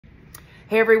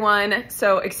Hey everyone,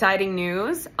 so exciting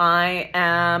news. I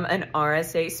am an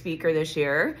RSA speaker this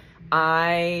year.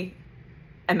 I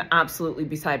am absolutely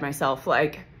beside myself,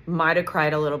 like might have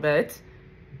cried a little bit.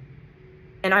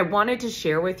 And I wanted to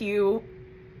share with you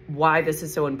why this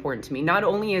is so important to me. Not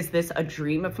only is this a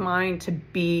dream of mine to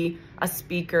be a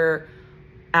speaker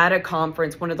at a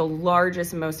conference, one of the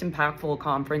largest and most impactful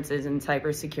conferences in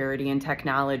cybersecurity and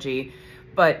technology,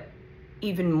 but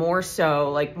even more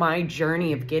so, like my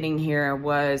journey of getting here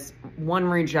was one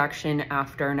rejection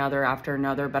after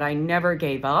another, but I never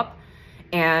gave up.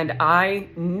 And I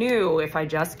knew if I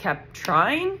just kept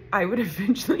trying, I would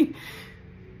eventually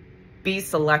be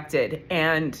selected.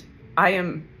 And I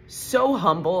am so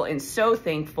humble and so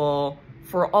thankful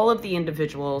for all of the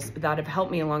individuals that have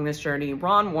helped me along this journey.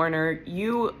 Ron Woerner,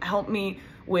 you helped me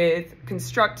with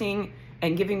constructing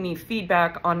and giving me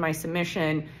feedback on my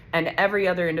submission, and every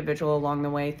other individual along the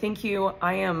way. Thank you.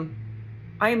 I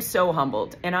am so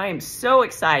humbled and I am so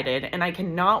excited, and I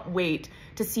cannot wait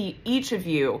to see each of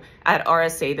you at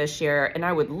RSA this year. And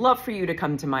I would love for you to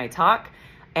come to my talk.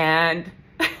 And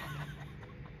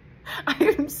I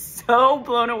am so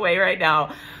blown away right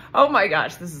now. Oh my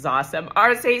gosh, this is awesome.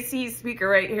 RSAC speaker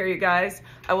right here, you guys.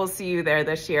 I will see you there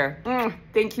this year.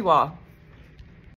 Thank you all.